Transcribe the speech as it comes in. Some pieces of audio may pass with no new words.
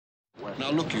Now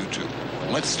look, you two,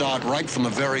 let's start right from the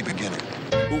very beginning.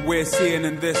 What we're seeing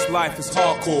in this life is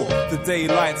hardcore. The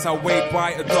daylights outweighed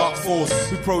by a dark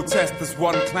force. We protest as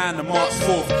one clan and march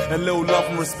forth. A little love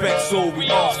and respect's all we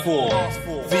ask for.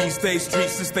 These days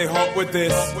streets to stay hot with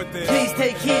this. Please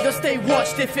take heed or stay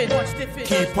watched if it.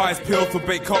 Keep eyes peeled for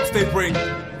bait cops they bring.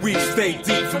 We stay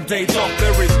deep from day top.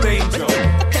 There is danger.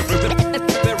 There is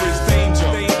danger. There is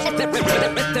danger.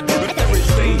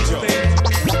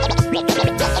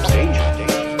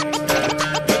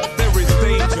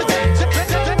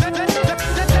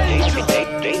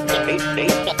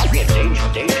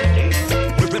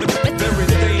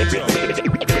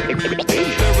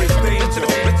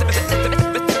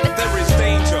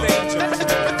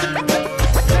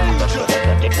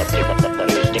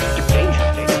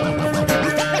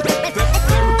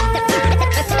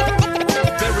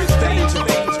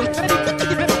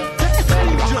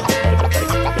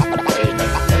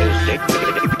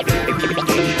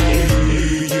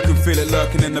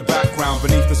 Lurking in the background,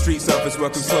 beneath the street surface,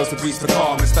 working slow to reach the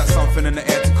calm. It's that something in the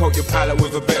air to coat your palate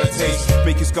with a bit of taste,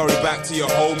 make you scurry back to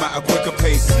your home at a quicker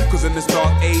pace. Cause in this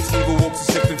dark age, evil walks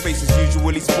and shifting faces,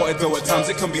 usually spotted, though at times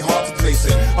it can be hard to place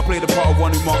it. I play the part of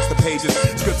one who marks the pages,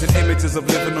 scripting images of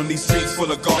living on these streets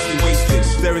full of ghastly wastage.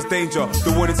 There is danger,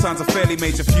 the warning signs are fairly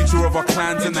major. Future of our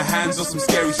clans in the hands of some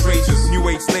scary strangers. New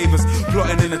age slavers,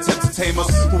 plotting in attempt to tame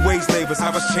us, who wage slavers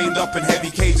have us chained up in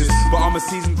heavy cages. But I'm a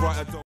seasoned writer.